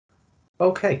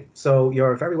Okay, so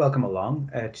you're very welcome along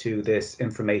to this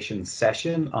information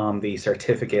session on the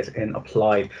Certificate in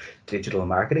Applied Digital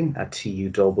Marketing at TU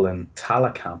Dublin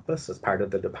Tala campus as part of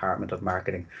the Department of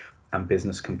Marketing and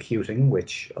Business Computing,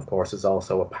 which of course is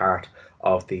also a part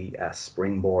of the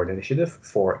Springboard initiative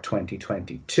for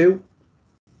 2022.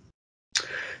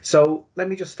 So let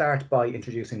me just start by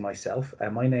introducing myself.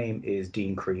 My name is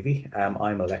Dean Creevy.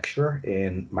 I'm a lecturer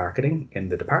in marketing in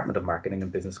the Department of Marketing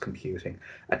and Business Computing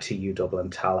at TU Dublin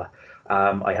Tala.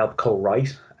 I helped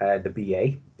co-write the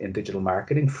BA in digital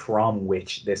marketing, from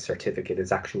which this certificate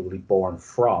is actually born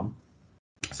from.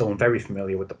 So I'm very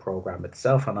familiar with the program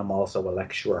itself, and I'm also a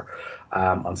lecturer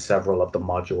on several of the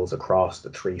modules across the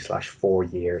 3/4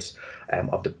 years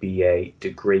of the BA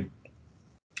degree.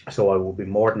 So I will be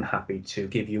more than happy to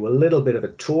give you a little bit of a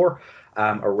tour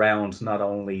around not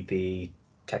only the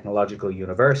technological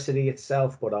university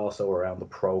itself, but also around the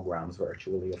programs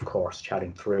virtually, of course,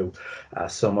 chatting through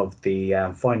some of the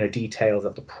finer details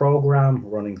of the program,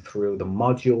 running through the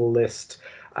module list,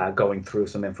 going through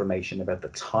some information about the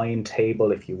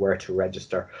timetable if you were to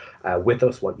register with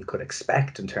us, what you could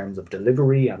expect in terms of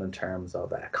delivery and in terms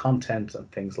of content and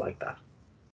things like that.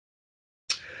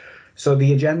 So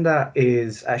the agenda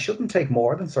is shouldn't take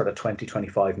more than sort of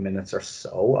 20-25 minutes or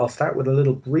so. I'll start with a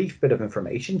little brief bit of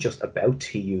information just about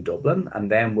TU Dublin,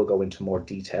 and then we'll go into more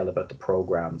detail about the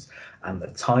programs and the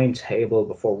timetable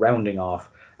before rounding off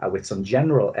with some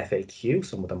general FAQ,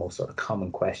 some of the most sort of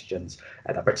common questions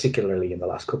that particularly in the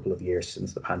last couple of years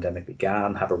since the pandemic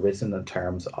began have arisen in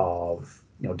terms of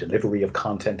delivery of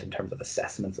content, in terms of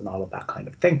assessments and all of that kind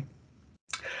of thing.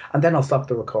 And then I'll stop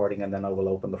the recording, and then I will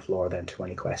open the floor then to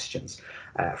any questions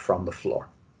from the floor.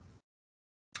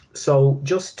 So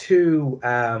just to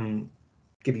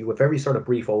give you a very sort of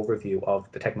brief overview of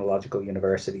the Technological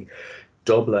University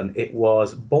Dublin, it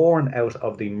was born out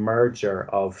of the merger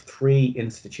of 3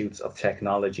 institutes of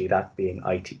technology, that being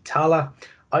IT Tala,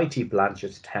 IT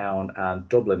Blanchardstown and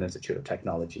Dublin Institute of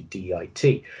Technology,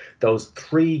 DIT. Those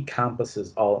 3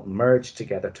 campuses all merged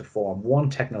together to form one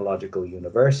technological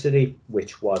university,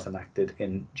 which was enacted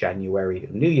in January,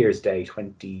 New Year's Day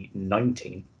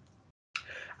 2019,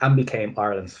 and became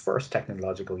Ireland's first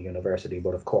technological university,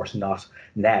 but of course not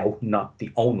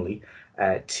the only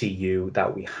TU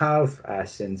that we have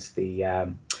since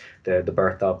the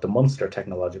birth of the Munster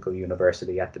Technological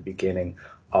University at the beginning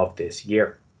of this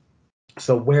year.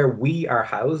 So where we are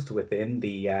housed within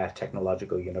the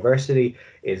Technological University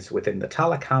is within the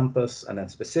Tala campus, and then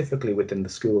specifically within the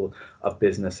School of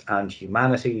Business and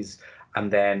Humanities, and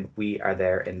then we are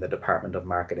there in the Department of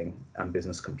Marketing and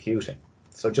Business Computing.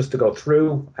 So just to go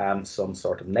through some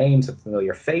sort of names and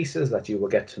familiar faces that you will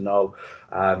get to know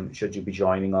should you be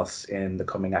joining us in the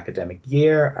coming academic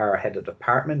year. Our head of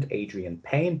department, Adrian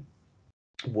Payne,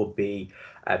 would be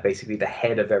basically the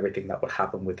head of everything that would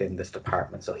happen within this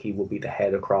department. So he will be the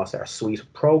head across our suite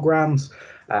of programs,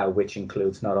 which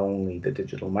includes not only the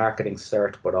digital marketing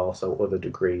cert, but also other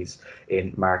degrees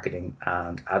in marketing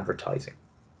and advertising.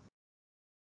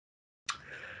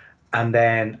 And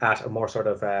then at a more sort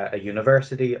of a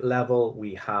university level,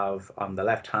 we have on the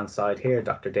left-hand side here,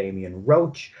 Dr. Damien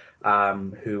Roach,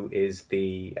 who is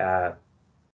the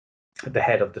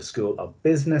head of the School of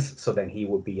Business. So then he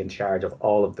would be in charge of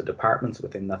all of the departments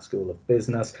within that School of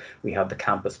Business. We have the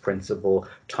campus principal,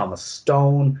 Thomas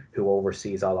Stone, who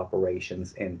oversees all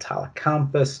operations in Tala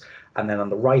campus. And then on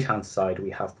the right-hand side, we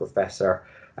have Professor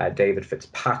David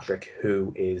Fitzpatrick,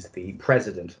 who is the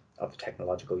president of the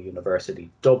Technological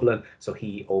University Dublin. So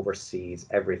he oversees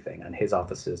everything, and his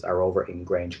offices are over in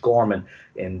Grange Gorman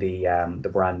in the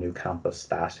brand new campus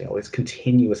that is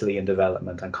continuously in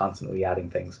development and constantly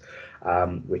adding things,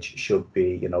 which should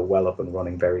be well up and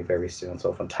running very, very soon.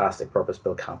 So a fantastic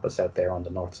purpose-built campus out there on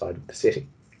the north side of the city.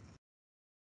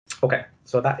 Okay,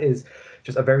 so that is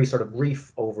just a very sort of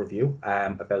brief overview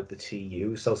about the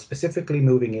TU. So specifically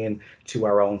moving in to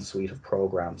our own suite of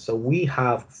programs. So we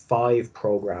have 5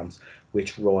 programs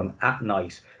which run at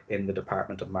night in the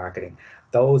Department of Marketing.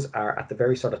 Those are at the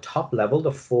very sort of top level,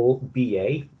 the full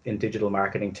BA in Digital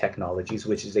Marketing Technologies,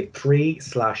 which is a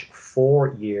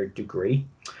 3/4 year degree,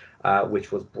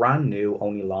 which was brand new,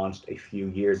 only launched a few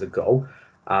years ago.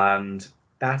 And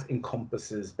that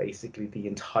encompasses basically the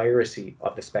entirety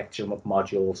of the spectrum of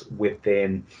modules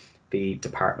within the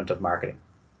Department of Marketing.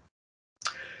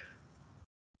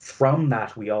 From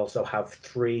that, we also have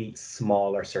 3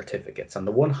 smaller certificates, and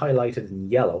the one highlighted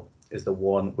in yellow is the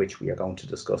one which we are going to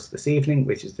discuss this evening,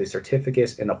 which is the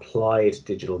Certificate in Applied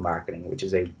Digital Marketing, which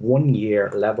is a 1-year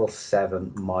level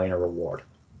 7 minor award.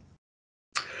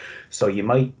 So you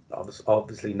might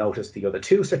obviously notice the other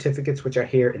two certificates, which are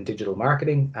here in digital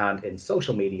marketing and in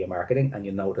social media marketing, and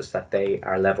you'll notice that they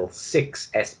are level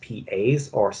 6 SPAs,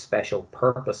 or special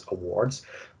purpose awards.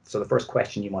 So the first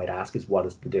question you might ask is, what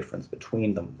is the difference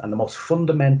between them? And the most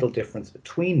fundamental difference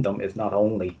between them is not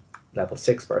only level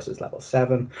 6 versus level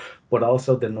 7, but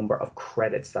also the number of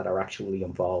credits that are actually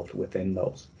involved within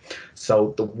those.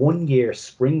 So the 1-year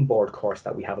Springboard course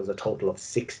that we have is a total of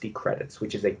 60 credits,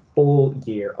 which is a full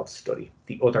year of study.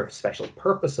 The other special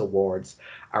purpose awards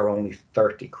are only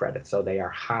 30 credits, so they are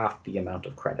half the amount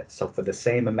of credits. So for the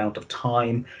same amount of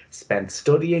time spent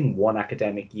studying one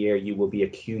academic year, you will be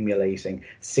accumulating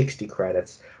 60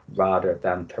 credits rather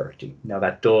than 30. Now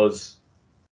that does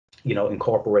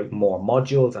incorporate more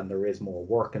modules, and there is more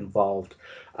work involved,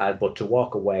 but to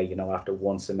walk away after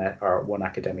one semester or one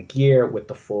academic year with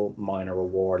the full minor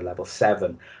award level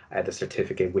 7, the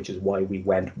certificate, which is why we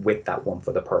went with that one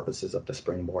for the purposes of the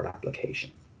Springboard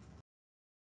application.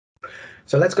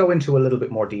 So let's go into a little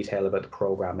bit more detail about the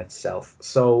program itself.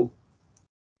 So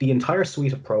the entire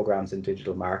suite of programs in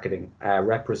digital marketing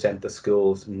represent the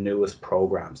school's newest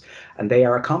programs, and they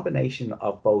are a combination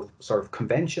of both sort of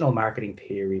conventional marketing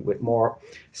theory with more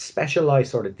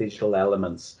specialized sort of digital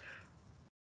elements,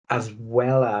 as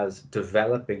well as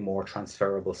developing more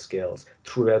transferable skills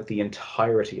throughout the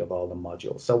entirety of all the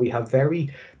modules. So we have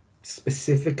very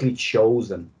specifically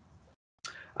chosen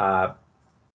a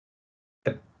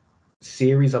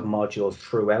series of modules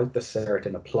throughout the cert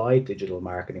in applied digital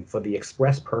marketing for the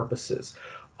express purposes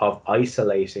of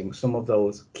isolating some of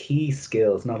those key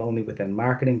skills, not only within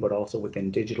marketing, but also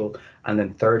within digital, and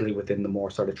then thirdly, within the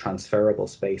more sort of transferable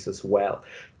space as well,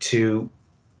 to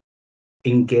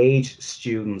engage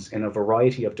students in a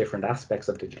variety of different aspects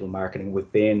of digital marketing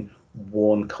within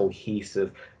one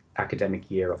cohesive academic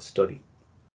year of study.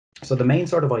 So the main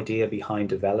sort of idea behind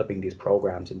developing these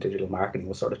programs in digital marketing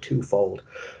was sort of twofold.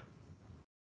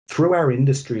 Through our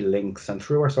industry links and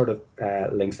through our sort of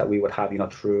links that we would have,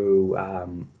 through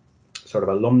sort of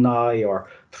alumni or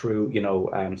through,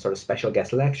 sort of special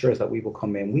guest lecturers that we will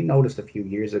come in, we noticed a few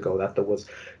years ago that there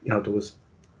was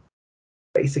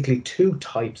basically two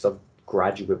types of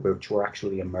graduate which were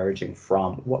actually emerging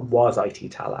from what was IT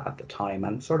Tala at the time,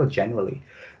 and sort of generally,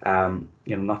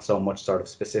 not so much sort of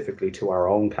specifically to our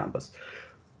own campus.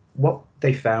 What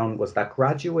they found was that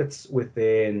graduates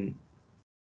within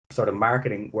sort of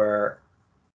marketing were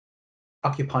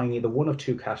occupying either one of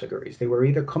two categories. They were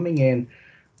either coming in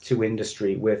to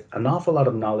industry with an awful lot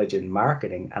of knowledge in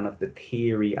marketing and of the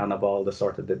theory and of all the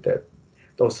sort of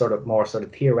those sort of more sort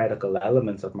of theoretical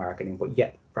elements of marketing, but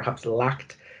yet perhaps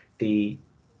lacked the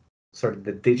sort of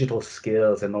the digital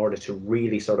skills in order to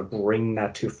really sort of bring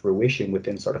that to fruition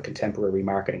within sort of contemporary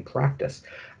marketing practice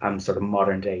and sort of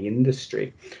modern day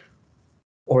industry.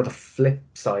 Or the flip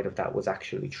side of that was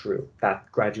actually true,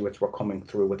 that graduates were coming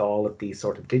through with all of these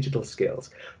sort of digital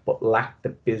skills, but lacked the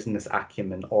business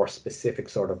acumen or specific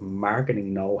sort of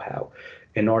marketing know-how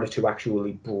in order to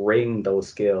actually bring those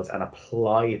skills and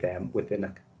apply them within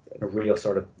a real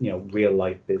sort of, real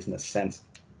life business sense.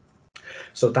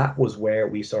 So that was where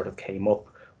we sort of came up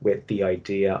with the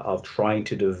idea of trying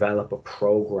to develop a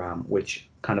program which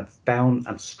kind of found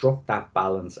and struck that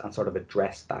balance and sort of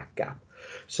addressed that gap.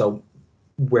 So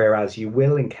whereas you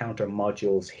will encounter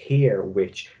modules here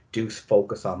which do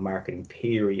focus on marketing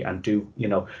theory and do,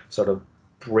 sort of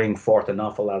bring forth an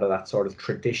awful lot of that sort of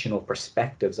traditional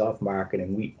perspectives of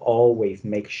marketing, we always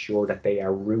make sure that they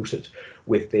are rooted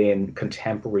within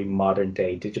contemporary modern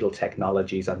day digital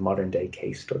technologies and modern day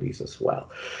case studies as well.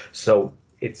 So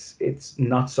it's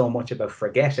not so much about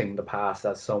forgetting the past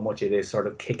as so much it is sort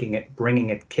of bringing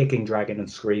it kicking, dragging and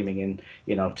screaming in,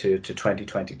 to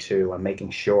 2022, and making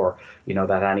sure,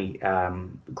 that any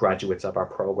graduates of our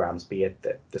programs, be it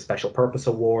the special purpose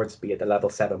awards, be it the level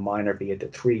 7 minor, be it the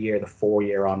 3-year, the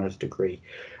 4-year honors degree,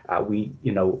 we,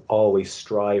 always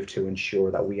strive to ensure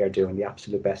that we are doing the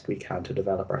absolute best we can to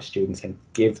develop our students and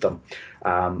give them,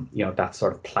 that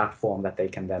sort of platform that they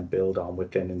can then build on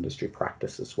within industry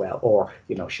practice as well, or,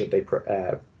 should they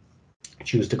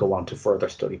choose to go on to further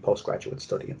study, postgraduate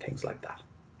study and things like that.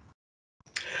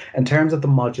 In terms of the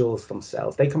modules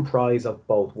themselves, they comprise of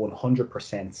both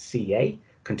 100% CA,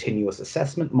 continuous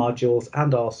assessment modules,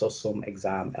 and also some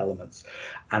exam elements.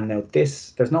 And now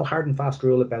there's no hard and fast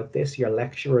rule about this. Your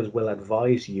lecturers will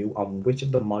advise you on which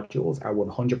of the modules are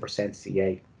 100%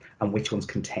 CA and which ones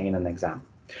contain an exam.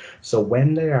 So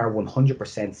when they are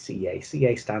 100%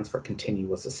 CA stands for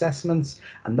continuous assessments,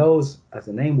 and those, as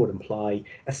the name would imply,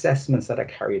 assessments that are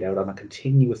carried out on a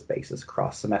continuous basis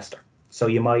across semester. So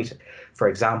you might, for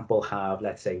example, have,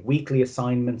 let's say, weekly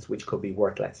assignments, which could be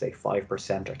worth, let's say,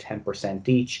 5% or 10%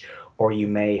 each, or you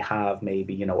may have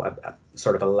maybe, a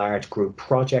sort of a large group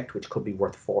project, which could be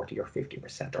worth 40 or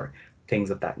 50% or things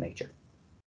of that nature.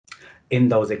 In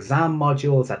those exam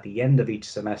modules, at the end of each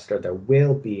semester, there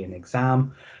will be an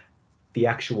exam. The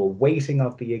actual weighting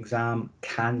of the exam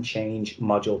can change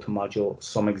module to module.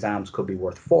 Some exams could be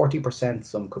worth 40%,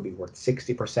 some could be worth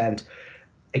 60%.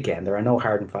 Again, there are no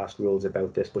hard and fast rules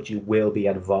about this, but you will be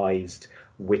advised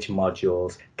which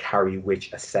modules carry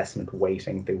which assessment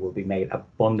weighting. They will be made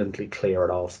abundantly clear at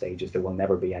all stages. There will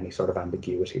never be any sort of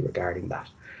ambiguity regarding that.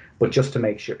 But just to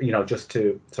make sure, just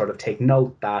to sort of take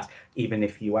note that even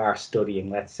if you are studying,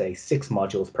 let's say, 6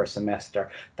 modules per semester,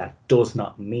 that does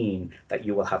not mean that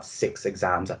you will have 6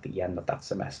 exams at the end of that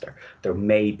semester. There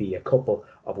may be a couple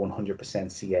of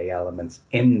 100% CA elements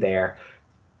in there,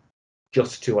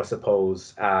 just to, I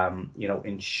suppose,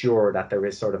 ensure that there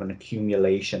is sort of an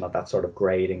accumulation of that sort of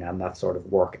grading and that sort of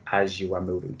work as you are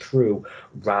moving through,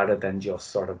 rather than just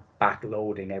sort of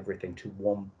backloading everything to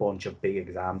one bunch of big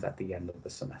exams at the end of the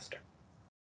semester.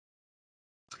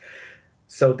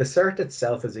 So the CERT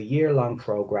itself is a year-long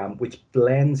program which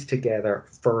blends together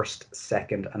first,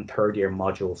 second, and third year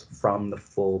modules from the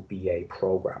full BA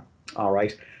program. All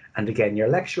right. And again, your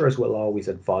lecturers will always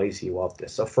advise you of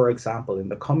this. So for example, in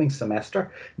the coming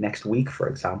semester, next week, for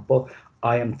example,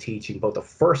 I am teaching both a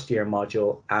first year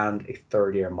module and a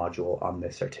third year module on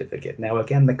this certificate. Now,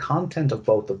 again, the content of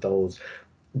both of those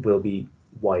will be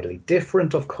widely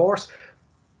different, of course,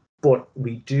 but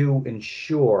we do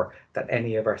ensure that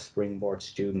any of our Springboard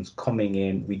students coming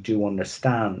in, we do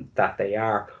understand that they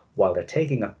are, while they're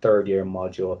taking a third year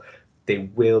module, they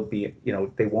will be,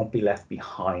 they won't be left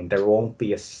behind. There won't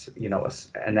be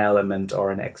an element or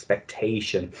an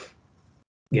expectation,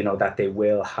 that they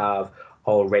will have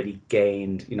already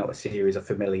gained, a series of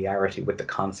familiarity with the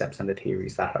concepts and the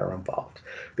theories that are involved.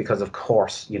 Because of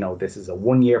course, this is a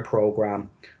 1-year program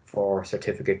for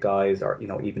certificate guys, or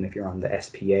even if you're on the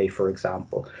SPA, for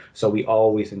example. So we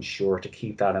always ensure to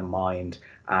keep that in mind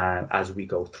as we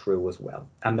go through as well.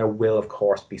 And there will of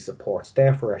course be supports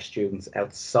there for our students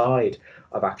outside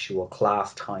of actual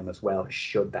class time as well,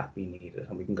 should that be needed,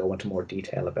 and we can go into more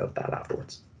detail about that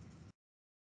afterwards.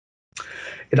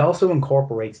 It also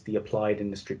incorporates the Applied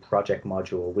Industry Project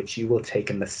module, which you will take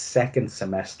in the second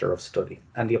semester of study.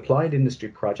 And the Applied Industry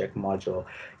Project module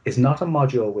is not a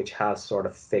module which has sort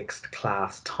of fixed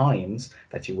class times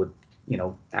that you would,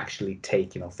 actually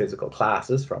take, physical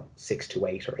classes from 6 to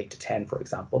 8 or 8 to 10, for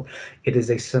example. It is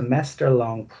a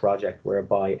semester-long project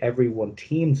whereby everyone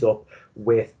teams up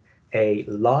with a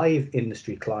live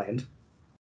industry client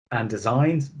and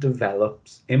designs,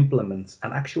 develops, implements,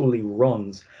 and actually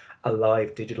runs a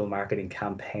live digital marketing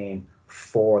campaign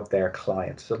for their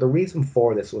clients. So the reason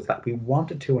for this was that we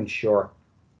wanted to ensure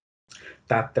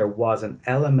that there was an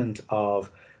element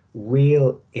of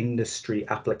real industry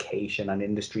application and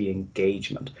industry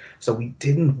engagement. So we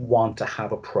didn't want to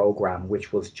have a program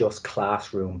which was just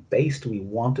classroom based. We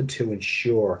wanted to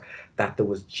ensure that there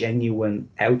was genuine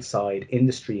outside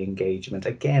industry engagement,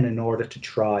 again, in order to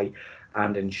try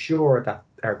and ensure that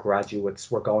our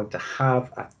graduates were going to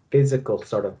have a physical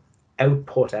sort of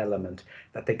output element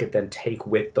that they could then take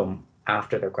with them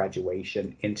after their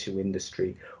graduation into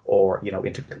industry, or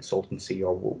into consultancy,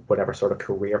 or whatever sort of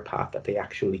career path that they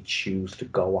actually choose to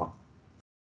go on.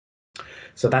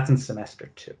 So that's in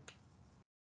semester 2.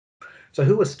 So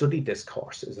who has studied this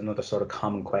course is another sort of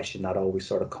common question that always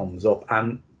sort of comes up.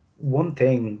 And one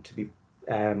thing, to be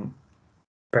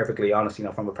perfectly honest,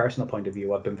 from a personal point of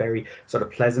view, I've been very sort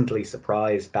of pleasantly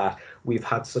surprised that we've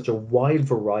had such a wide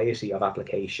variety of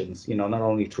applications, not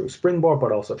only through Springboard,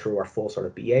 but also through our full sort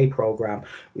of BA program.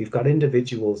 We've got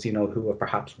individuals, who have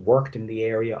perhaps worked in the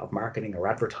area of marketing or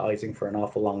advertising for an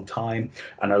awful long time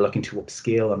and are looking to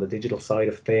upskill on the digital side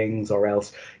of things, or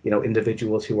else,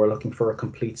 individuals who are looking for a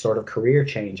complete sort of career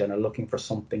change and are looking for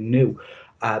something new.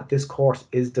 This course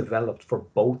is developed for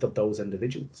both of those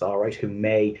individuals, all right, who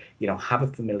may, have a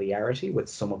familiarity with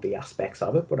some of the aspects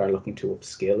of it, but are looking to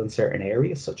upskill in certain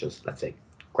areas, such as, let's say,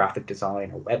 graphic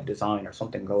design or web design or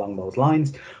something along those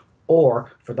lines.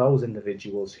 Or for those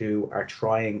individuals who are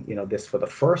trying, this for the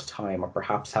first time, or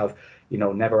perhaps have,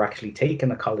 never actually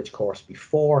taken a college course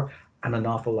before, and an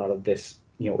awful lot of this,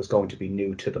 is going to be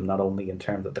new to them, not only in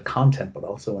terms of the content, but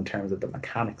also in terms of the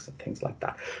mechanics and things like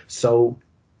that. So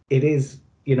it is,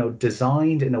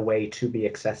 designed in a way to be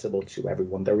accessible to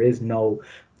everyone. There is no,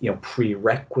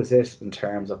 prerequisite in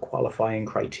terms of qualifying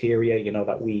criteria,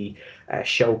 that we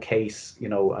showcase. I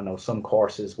know some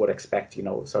courses would expect,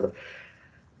 sort of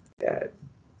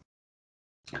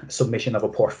submission of a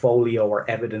portfolio or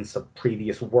evidence of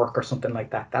previous work or something like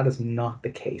that. That is not the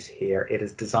case here. It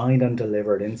is designed and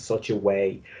delivered in such a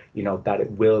way, that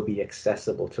it will be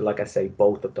accessible to, like I say,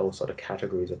 both of those sort of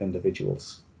categories of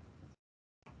individuals.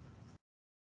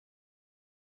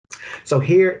 So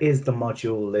here is the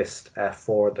module list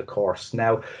for the course.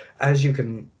 Now, as you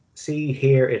can see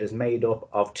here, it is made up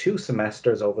of 2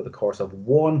 semesters over the course of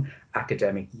 1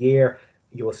 academic year.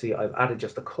 You will see I've added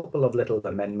just a couple of little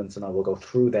amendments and I will go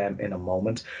through them in a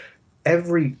moment.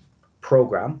 Every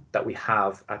program that we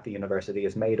have at the university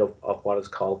is made up of what is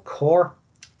called core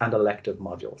and elective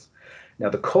modules. Now,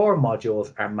 the core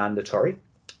modules are mandatory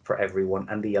for everyone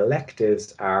and the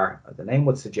electives are, as the name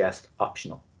would suggest,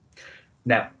 optional.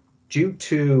 Now, due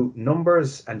to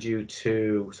numbers and due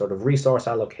to sort of resource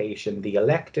allocation, the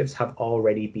electives have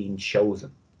already been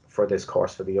chosen for this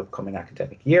course for the upcoming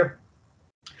academic year.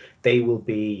 They will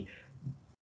be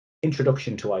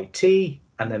Introduction to IT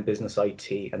and then Business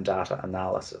IT and Data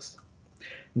Analysis.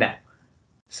 Now,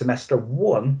 semester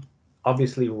 1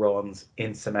 obviously runs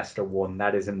in semester 1,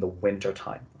 that is in the winter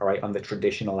time, all right, on the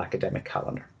traditional academic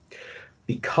calendar.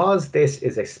 Because this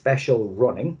is a special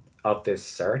running of this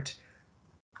cert,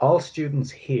 all students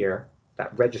here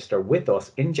that register with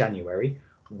us in January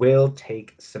will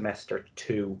take semester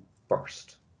 2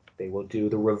 first. They will do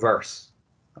the reverse,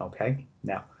 okay?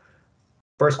 Now,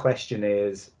 first question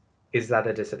is that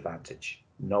a disadvantage?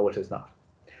 No, it is not.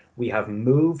 We have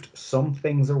moved some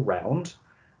things around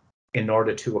in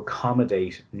order to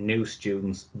accommodate new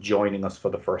students joining us for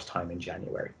the first time in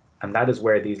January. And that is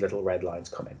where these little red lines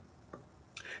come in.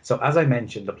 So as I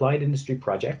mentioned, Applied Industry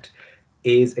Project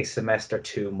is a semester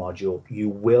 2 module. You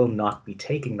will not be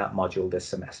taking that module this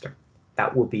semester.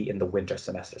 That will be in the winter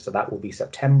semester. So that will be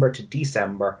September to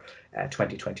December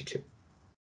 2022.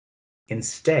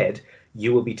 Instead,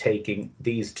 you will be taking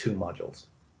these 2 modules,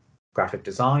 graphic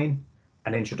design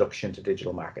and introduction to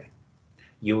digital marketing.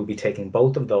 You will be taking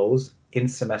both of those in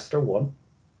semester 1,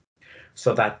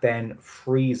 so that then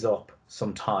frees up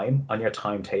some time on your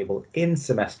timetable in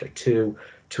semester 2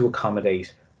 to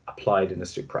accommodate Applied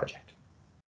Industry Project.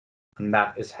 And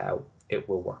that is how it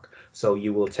will work. So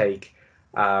you will take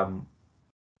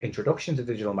introduction to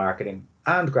digital marketing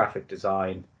and graphic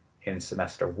design in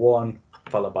semester 1,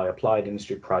 followed by Applied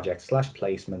Industry Project /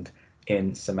 placement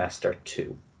in semester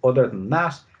 2. Other than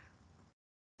that,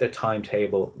 the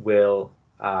timetable will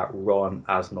run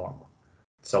as normal.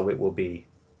 So it will be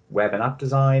web and app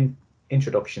design,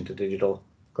 introduction to digital,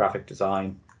 graphic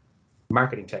design,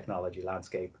 marketing technology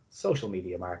landscape, social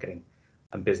media marketing,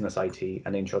 and business IT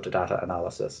and intro to data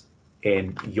analysis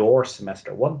in your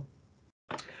semester 1.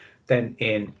 Then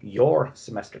in your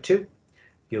semester 2,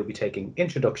 you'll be taking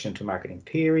introduction to marketing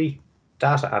theory,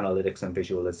 data analytics and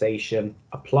visualization,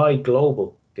 applied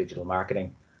global digital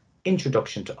marketing,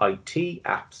 introduction to IT,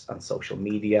 apps and social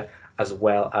media, as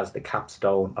well as the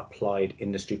capstone Applied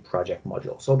Industry Project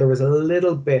module. So there is a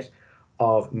little bit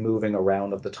of moving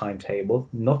around of the timetable,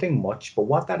 nothing much, but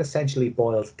what that essentially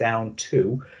boils down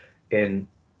to in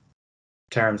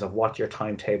terms of what your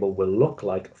timetable will look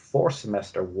like for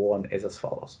semester 1 is as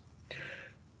follows.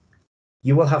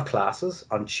 You will have classes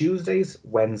on Tuesdays,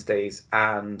 Wednesdays,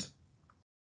 and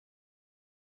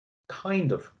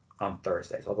kind of on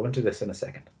Thursdays. I'll go into this in a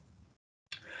second.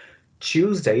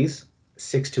 Tuesdays,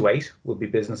 6 to 8, will be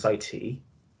business IT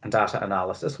and data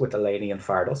analysis with Eleni and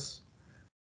Fardos.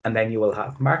 And then you will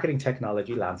have marketing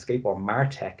technology landscape, or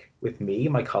MarTech, with me,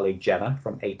 my colleague Jenna,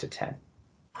 from 8 to 10.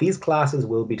 These classes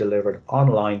will be delivered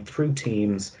online through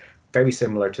Teams, very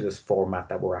similar to this format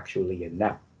that we're actually in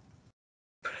now.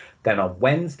 Then on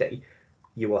Wednesday,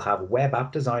 you will have web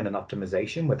app design and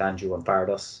optimization with Andrew and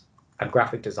Fardos, and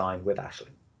graphic design with Ashley.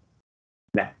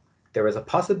 Now, there is a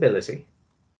possibility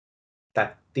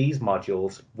that these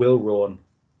modules will run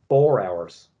 4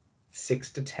 hours,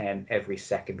 6 to 10 every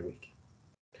second week.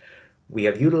 We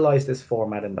have utilized this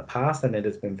format in the past and it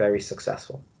has been very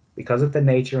successful. Because of the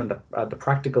nature and the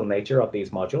practical nature of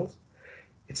these modules,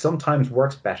 it sometimes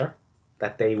works better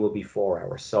that they will be 4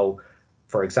 hours. So,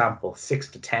 for example, 6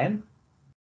 to 10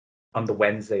 on the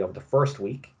Wednesday of the first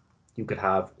week, you could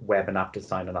have web and app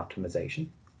design and optimization.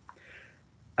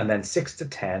 And then 6 to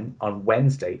 10 on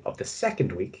Wednesday of the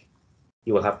second week,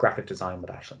 you will have graphic design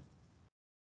with Ashley.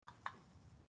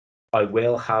 I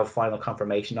will have final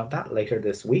confirmation of that later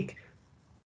this week,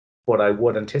 but I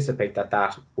would anticipate that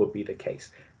that would be the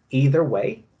case. Either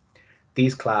way,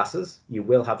 these classes, you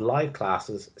will have live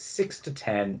classes 6 to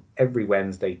 10 every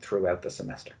Wednesday throughout the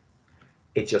semester.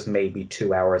 It just may be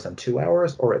 2 hours and 2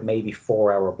 hours, or it may be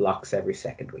 4 hour blocks every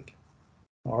second week.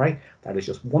 All right, that is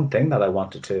just one thing that I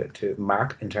wanted to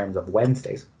mark in terms of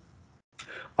Wednesdays.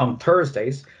 On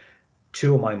Thursdays,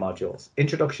 two of my modules,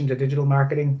 Introduction to Digital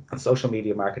Marketing and Social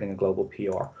Media Marketing and Global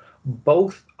PR.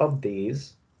 Both of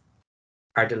these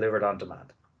are delivered on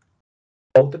demand.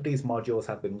 Both of these modules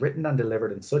have been written and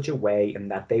delivered in such a way in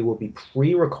that they will be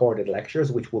pre-recorded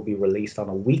lectures which will be released on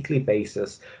a weekly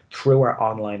basis through our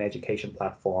online education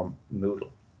platform,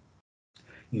 Moodle.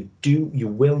 You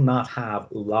will not have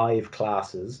live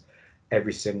classes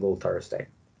every single Thursday.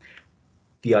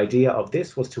 The idea of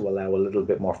this was to allow a little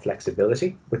bit more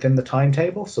flexibility within the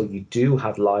timetable. So you do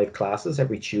have live classes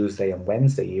every Tuesday and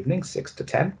Wednesday evening, 6 to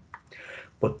 10.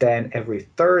 But then every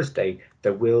Thursday,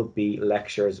 there will be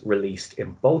lectures released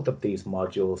in both of these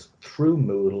modules through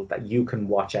Moodle that you can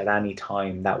watch at any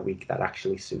time that week that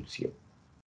actually suits you.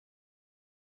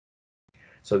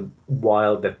 So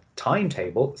while the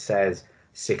timetable says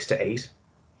 6 to 8,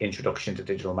 Introduction to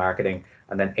Digital Marketing,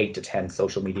 and then 8 to 10,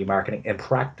 Social Media Marketing, in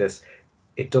practice,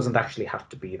 it doesn't actually have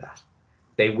to be that.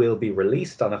 They will be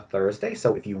released on a Thursday.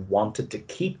 So if you wanted to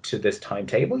keep to this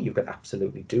timetable, you could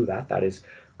absolutely do that. That is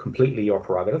completely your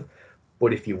prerogative.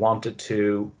 But if you wanted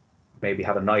to maybe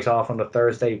have a night off on a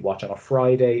Thursday, watch on a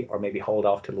Friday, or maybe hold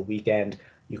off till the weekend,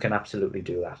 you can absolutely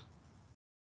do that.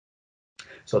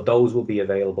 So those will be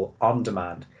available on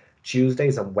demand.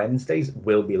 Tuesdays and Wednesdays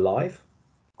will be live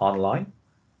online,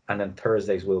 and then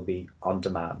Thursdays will be on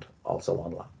demand, also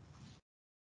online.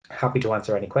 Happy to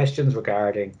answer any questions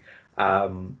regarding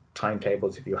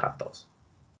timetables if you have those.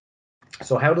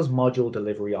 So how does module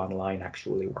delivery online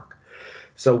actually work?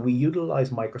 So we utilize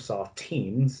Microsoft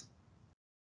Teams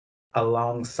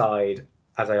alongside,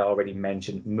 as I already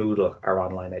mentioned, Moodle, our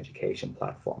online education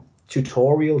platform.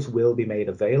 Tutorials will be made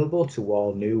available to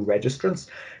all new registrants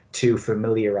to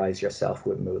familiarize yourself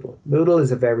with Moodle. Moodle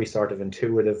is a very sort of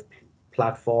intuitive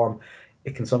platform.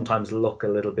 It can sometimes look a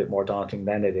little bit more daunting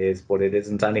than it is, but it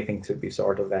isn't anything to be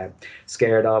sort of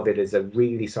scared of. It is a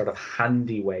really sort of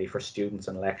handy way for students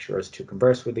and lecturers to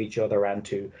converse with each other and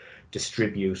to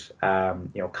distribute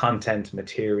content,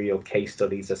 material, case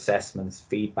studies, assessments,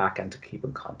 feedback, and to keep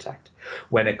in contact.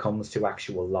 When it comes to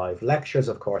actual live lectures,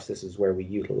 of course, this is where we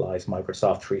utilize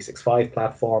Microsoft 365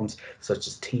 platforms such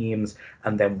as Teams,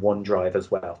 and then OneDrive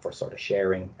as well for sort of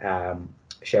sharing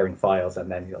files and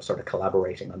then sort of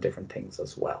collaborating on different things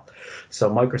as well. So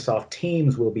Microsoft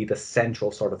Teams will be the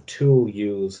central sort of tool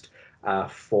used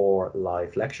for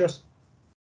live lectures.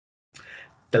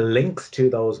 The links to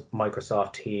those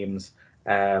Microsoft Teams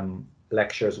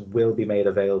lectures will be made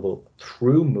available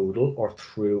through Moodle or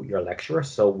through your lecturer.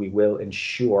 So we will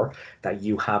ensure that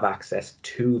you have access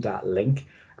to that link,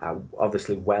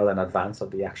 obviously well in advance of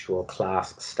the actual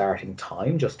class starting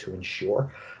time, just to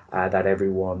ensure that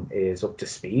everyone is up to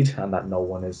speed and that no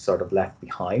one is sort of left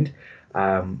behind.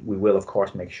 We will, of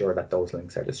course, make sure that those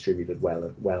links are distributed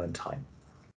well in time.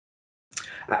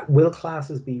 Will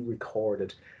classes be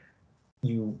recorded?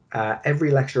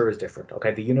 Every lecturer is different.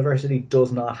 Okay, the university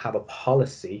does not have a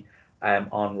policy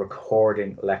on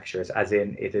recording lectures, as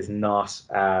in it is not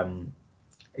a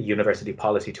university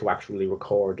policy to actually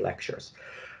record lectures.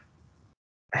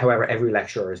 However, every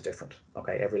lecturer is different.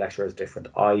 Okay, every lecturer is different.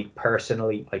 I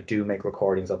do make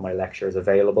recordings of my lectures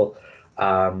available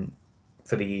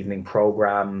for the evening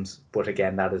programs, but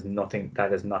again, that is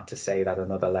not to say that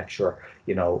another lecturer,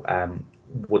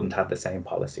 wouldn't have the same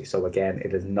policy. So again,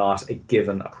 it is not a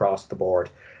given across the board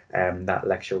that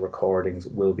lecture recordings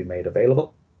will be made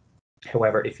available.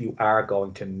 However, if you are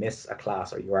going to miss a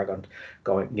class, or you are going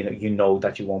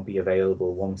that you won't be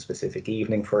available one specific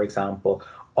evening, for example,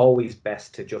 always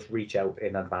best to just reach out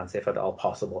in advance, if at all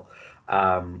possible,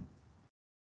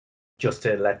 just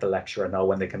to let the lecturer know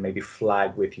when they can maybe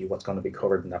flag with you what's going to be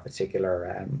covered in that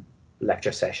particular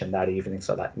lecture session that evening,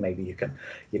 so that maybe you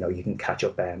can catch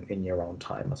up in your own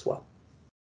time as well.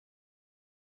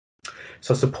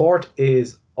 So support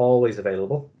is always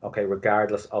available, okay,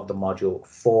 regardless of the module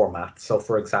format. So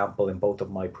for example, in both of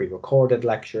my pre-recorded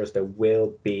lectures, there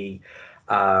will be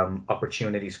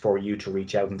opportunities for you to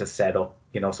reach out and to set up,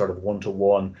 sort of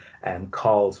one-to-one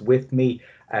calls with me,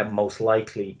 most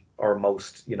likely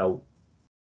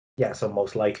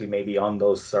maybe on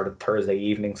those sort of Thursday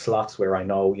evening slots where I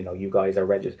know, you guys are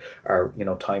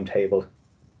timetabled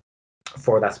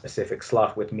for that specific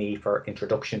slot with me for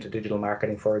Introduction to Digital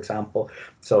Marketing, for example.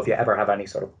 So if you ever have any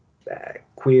sort of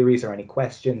queries or any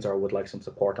questions, or would like some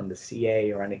support on the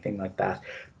CA or anything like that,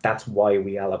 that's why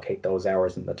we allocate those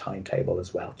hours in the timetable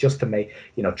as well, just to make,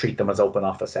 treat them as open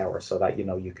office hours, so that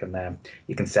you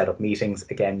can set up meetings.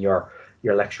 Again, your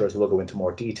lecturers will go into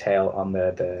more detail on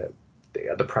the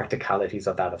practicalities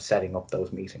of that, of setting up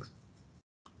those meetings.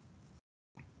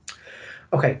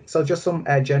 Okay, so just some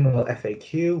general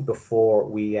FAQ before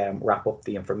we wrap up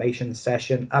the information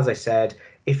session. As I said,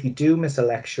 if you do miss a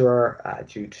lecture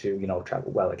due to,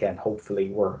 travel, well, again, hopefully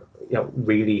we're,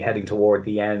 really heading toward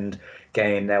the end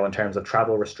game now in terms of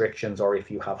travel restrictions, or if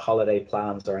you have holiday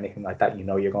plans or anything like that,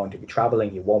 you're going to be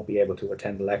traveling, you won't be able to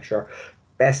attend the lecture.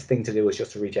 Best thing to do is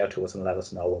just to reach out to us and let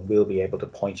us know, and we'll be able to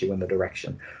point you in the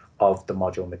direction of the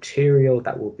module material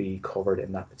that will be covered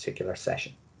in that particular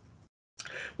session.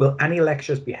 Will any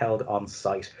lectures be held on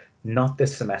site? Not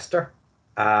this semester,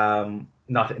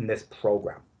 not in this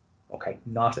program. Okay,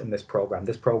 not in this program.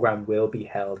 This program will be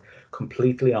held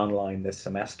completely online this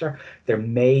semester. There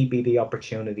may be the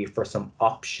opportunity for some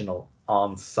optional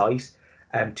on-site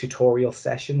tutorial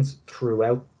sessions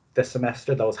throughout the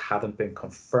semester. Those haven't been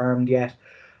confirmed yet,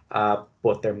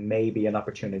 but there may be an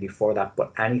opportunity for that.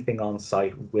 But anything on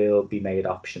site will be made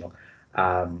optional.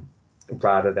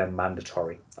 Rather than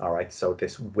mandatory. All right, so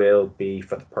this will be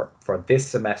for this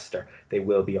semester, they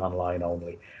will be online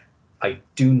only. I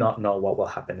do not know what will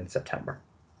happen in September.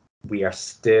 We are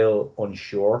still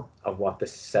unsure of what the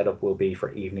setup will be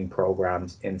for evening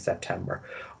programs in September.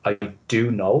 I do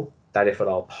know that if at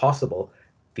all possible,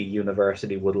 the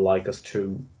university would like us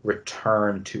to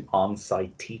return to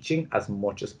on-site teaching as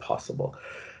much as possible.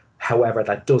 However,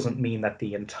 that doesn't mean that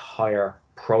the entire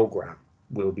program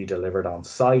will be delivered on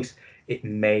site. It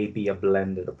may be a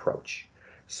blended approach.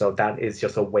 So that is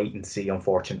just a wait and see,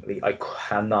 unfortunately. I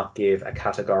cannot give a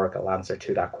categorical answer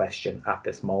to that question at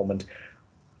this moment.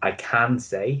 I can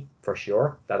say for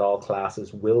sure that all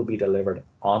classes will be delivered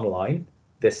online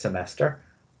this semester.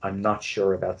 I'm not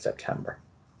sure about September.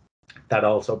 That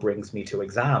also brings me to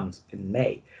exams in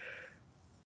May.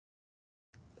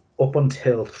 Up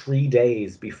until 3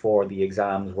 days before the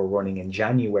exams were running in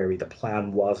January, the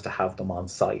plan was to have them on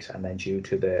site. And then due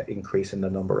to the increase in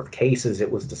the number of cases,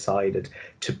 it was decided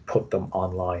to put them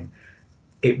online.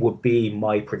 It would be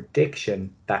my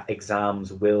prediction that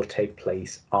exams will take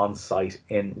place on site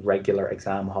in regular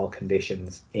exam hall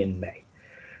conditions in May.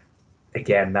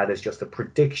 Again, that is just a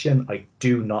prediction. I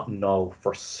do not know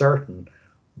for certain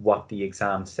what the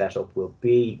exam setup will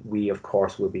be. We, of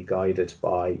course, will be guided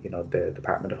by, the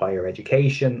Department of Higher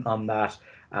Education on that,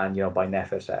 and, by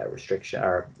NEFIT restriction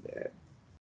or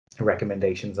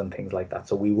recommendations and things like that.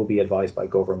 So we will be advised by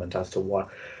government as to what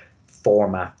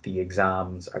format the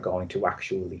exams are going to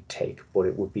actually take. But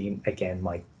it would be, again,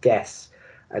 my guess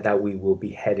that we will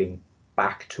be heading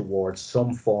back towards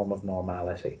some form of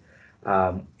normality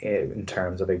in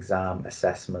terms of exam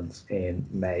assessments in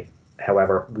May.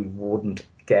 However, we wouldn't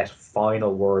get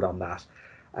final word on that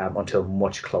until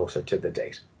much closer to the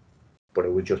date, but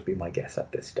it would just be my guess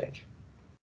at this stage.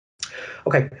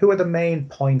 Okay, who are the main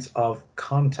points of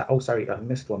contact? Oh, sorry, I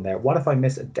missed one there. What if I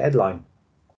miss a deadline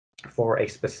for a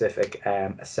specific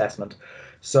assessment?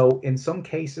 So in some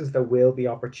cases, there will be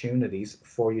opportunities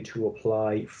for you to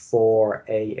apply for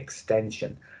a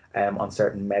extension on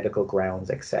certain medical grounds,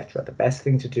 etc. The best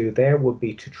thing to do there would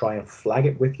be to try and flag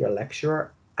it with your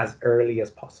lecturer as early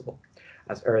as possible.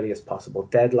 As early as possible.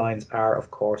 Deadlines are,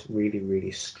 of course, really,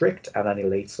 really strict, and any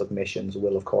late submissions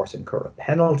will, of course, incur a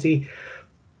penalty.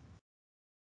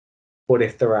 But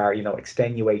if there are,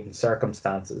 extenuating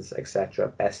circumstances, etc.,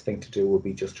 best thing to do would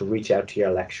be just to reach out to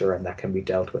your lecturer, and that can be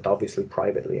dealt with, obviously,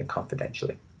 privately and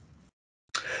confidentially.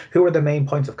 Who are the main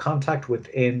points of contact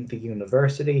within the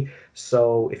university?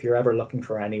 So if you're ever looking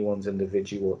for anyone's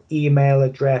individual email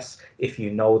address, if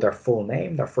you know their full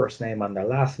name, their first name and their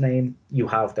last name, you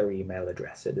have their email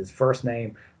address. It is first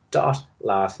name dot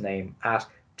last name at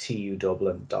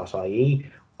tudublin.ie.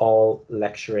 All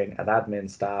lecturing and admin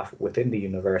staff within the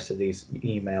university's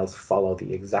emails follow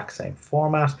the exact same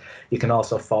format. You can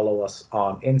also follow us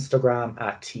on Instagram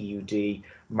at TUD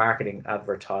Marketing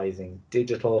Advertising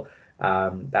Digital.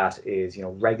 That is,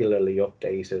 regularly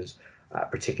updated,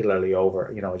 particularly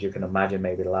over, as you can imagine,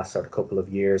 maybe the last sort of couple of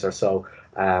years or so,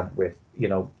 with,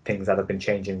 things that have been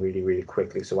changing really, really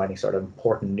quickly. So any sort of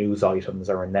important news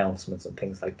items or announcements and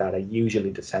things like that are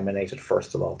usually disseminated,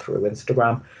 first of all, through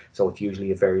Instagram. So it's usually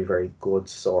a very, very good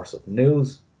source of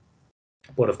news.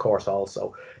 But of course,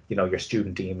 also, your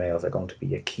student emails are going to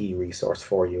be a key resource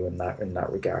for you in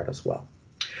that regard as well.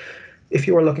 If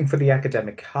you are looking for the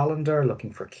academic calendar,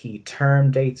 looking for key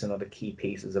term dates and other key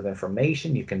pieces of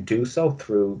information, you can do so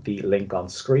through the link on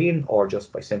screen, or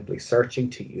just by simply searching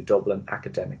TU Dublin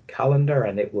Academic Calendar,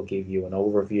 and it will give you an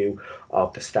overview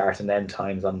of the start and end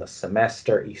times on the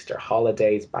semester, Easter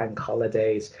holidays, bank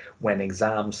holidays, when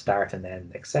exams start and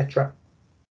end, etc.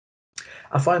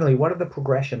 And finally, what are the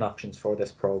progression options for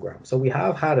this program? So we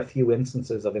have had a few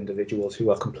instances of individuals who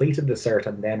have completed the cert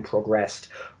and then progressed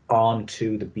on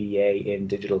to the BA in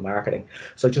digital marketing.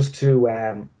 So just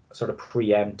to sort of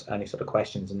preempt any sort of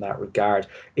questions in that regard,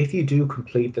 if you do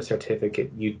complete the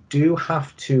certificate, you do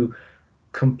have to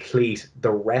complete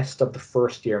the rest of the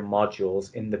first year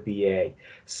modules in the BA.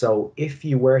 So if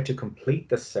you were to complete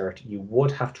the cert, you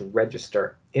would have to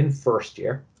register in first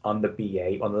year on the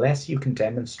BA unless you can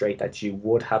demonstrate that you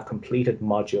would have completed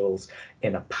modules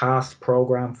in a past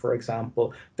program, for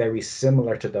example, very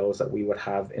similar to those that we would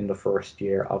have in the first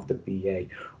year of the BA.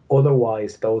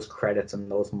 Otherwise, those credits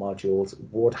and those modules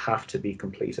would have to be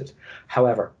completed.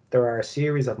 However, there are a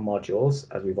series of modules,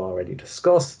 as we've already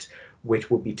discussed,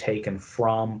 which will be taken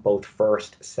from both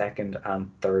first, second,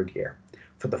 and third year.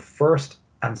 For the first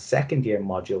and second year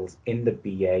modules in the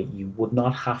BA, you would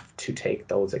not have to take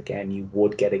those again. You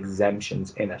would get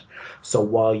exemptions in it. So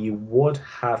while you would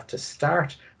have to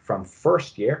start from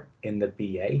first year in the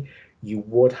BA, you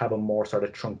would have a more sort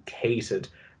of truncated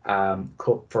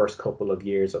first couple of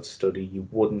years of study. You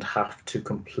wouldn't have to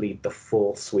complete the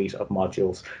full suite of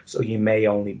modules. So you may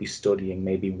only be studying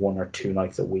maybe 1 or 2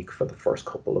 nights a week for the first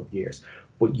couple of years,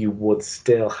 but you would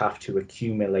still have to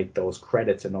accumulate those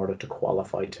credits in order to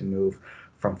qualify to move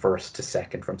from first to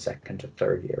second, from second to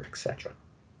third year, etc.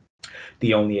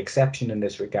 The only exception in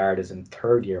this regard is in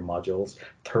third year modules.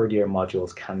 Third year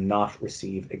modules cannot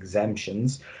receive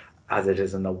exemptions as it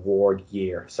is an award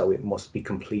year, so it must be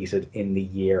completed in the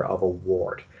year of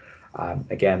award.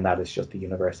 Again, that is just the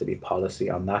university policy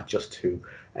on that, just to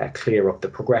clear up the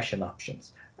progression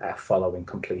options following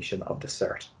completion of the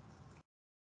cert.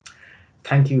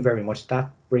 Thank you very much. That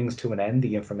brings to an end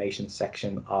the information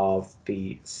section of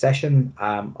the session.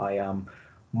 I am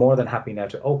more than happy now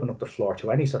to open up the floor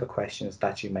to any sort of questions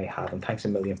that you may have, and thanks a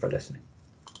million for listening.